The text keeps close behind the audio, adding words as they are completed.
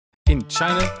In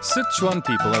China, Sichuan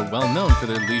people are well known for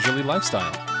their leisurely lifestyle.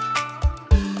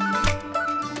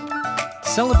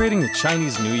 Celebrating the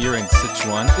Chinese New Year in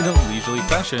Sichuan in a leisurely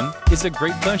fashion is a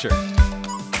great pleasure.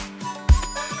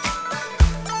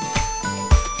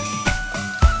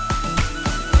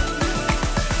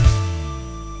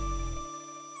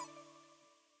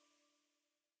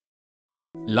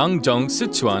 Langzhong,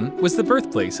 Sichuan was the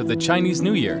birthplace of the Chinese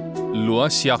New Year. Luo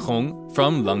Xiaohong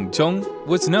from Langzhong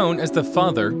was known as the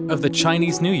father of the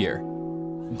Chinese New Year.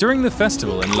 During the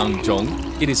festival in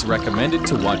Langzhong, it is recommended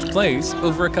to watch plays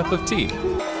over a cup of tea,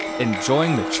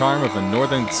 enjoying the charm of a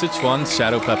northern Sichuan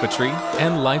shadow puppetry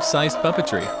and life-sized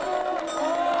puppetry.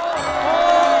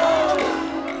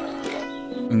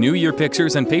 New Year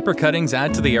pictures and paper cuttings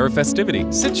add to the air of festivity.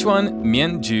 Sichuan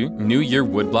Mianju New Year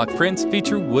woodblock prints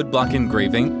feature woodblock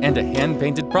engraving and a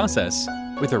hand-painted process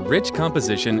with a rich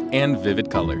composition and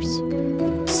vivid colors.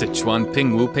 Sichuan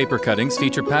Pingwu paper cuttings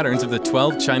feature patterns of the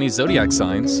 12 Chinese zodiac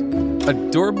signs,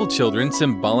 adorable children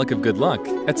symbolic of good luck,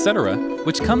 etc.,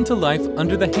 which come to life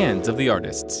under the hands of the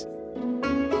artists.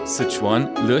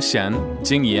 Sichuan Lexian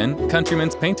Jingyan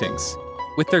countrymen's paintings,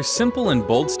 with their simple and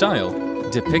bold style,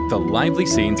 depict the lively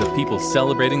scenes of people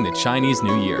celebrating the Chinese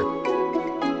New Year.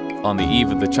 On the eve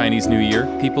of the Chinese New Year,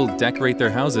 people decorate their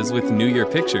houses with New Year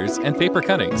pictures and paper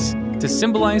cuttings to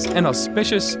symbolize an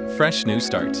auspicious, fresh new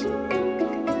start.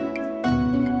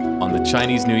 On the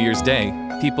Chinese New Year's Day,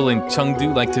 people in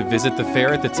Chengdu like to visit the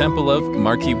fair at the temple of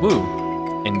Marquis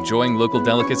Wu, enjoying local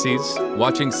delicacies,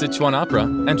 watching Sichuan opera,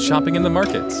 and shopping in the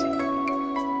markets.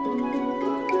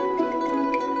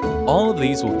 All of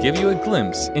these will give you a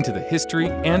glimpse into the history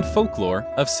and folklore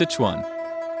of Sichuan.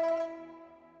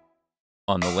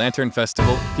 On the Lantern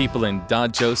Festival, people in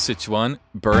Dazhou, Sichuan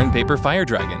burn paper fire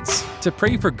dragons to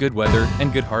pray for good weather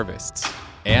and good harvests.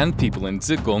 And people in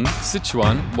Z贡,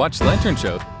 Sichuan watch lantern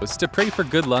shows to pray for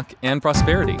good luck and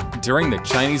prosperity. During the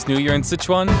Chinese New Year in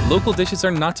Sichuan, local dishes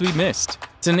are not to be missed.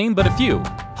 To name but a few: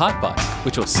 hot pot,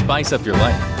 which will spice up your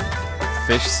life;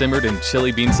 fish simmered in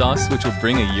chili bean sauce, which will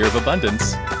bring a year of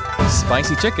abundance;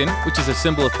 spicy chicken, which is a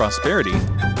symbol of prosperity;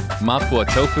 mapua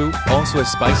tofu, also a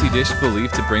spicy dish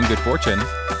believed to bring good fortune;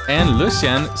 and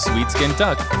luxian, sweet-skinned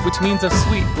duck, which means a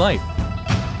sweet life.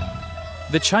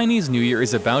 The Chinese New Year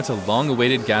is about a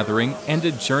long-awaited gathering and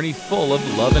a journey full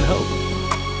of love and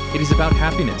hope. It is about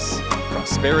happiness,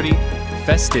 prosperity,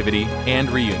 festivity, and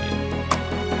reunion.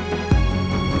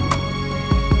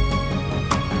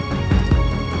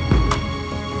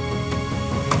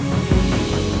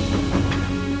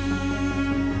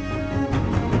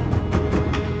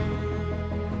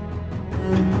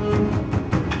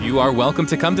 You are welcome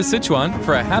to come to Sichuan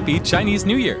for a happy Chinese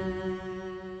New Year.